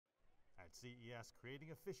At CES, creating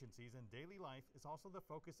efficiencies in daily life is also the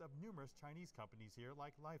focus of numerous Chinese companies here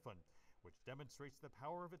like Lifan, which demonstrates the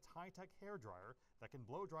power of its high-tech hairdryer that can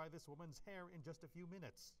blow-dry this woman's hair in just a few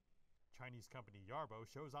minutes. Chinese company Yarbo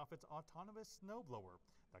shows off its autonomous snowblower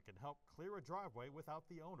that can help clear a driveway without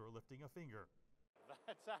the owner lifting a finger.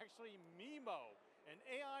 That's actually Mimo, an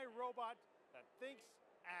AI robot that thinks,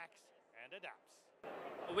 acts, and adapts.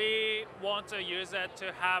 We want to use it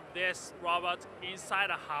to have this robot inside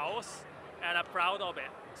a house, and I'm proud of it.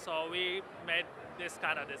 So we made this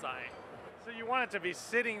kind of design. So you want it to be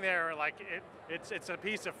sitting there like it's a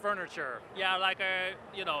piece of furniture. Yeah, like a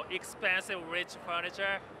expensive, rich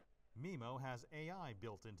furniture. Mimo has AI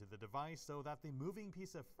built into the device so that the moving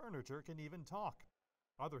piece of furniture can even talk.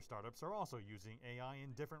 Other startups are also using AI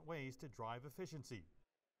in different ways to drive efficiency.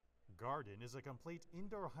 Garden is a complete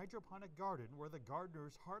indoor hydroponic garden where the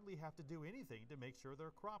gardeners hardly have to do anything to make sure their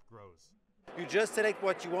crop grows. You just select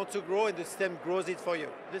what you want to grow and the system grows it for you.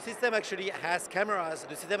 The system actually has cameras.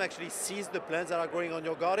 The system actually sees the plants that are growing on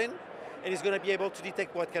your garden, and it's going to be able to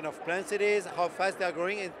detect what kind of plants it is, how fast they are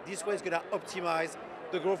growing, and this way it's going to optimize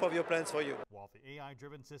the growth of your plants for you. While the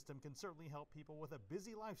AI-driven system can certainly help people with a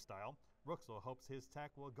busy lifestyle, Ruxel hopes his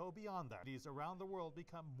tech will go beyond that. Cities around the world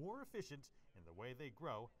become more efficient in the way they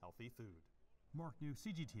grow healthy food. Mark New,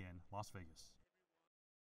 CGTN, Las Vegas.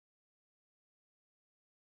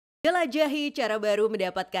 Jelajahi cara baru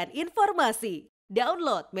mendapatkan informasi.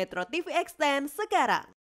 Download MetroTV Extend sekarang.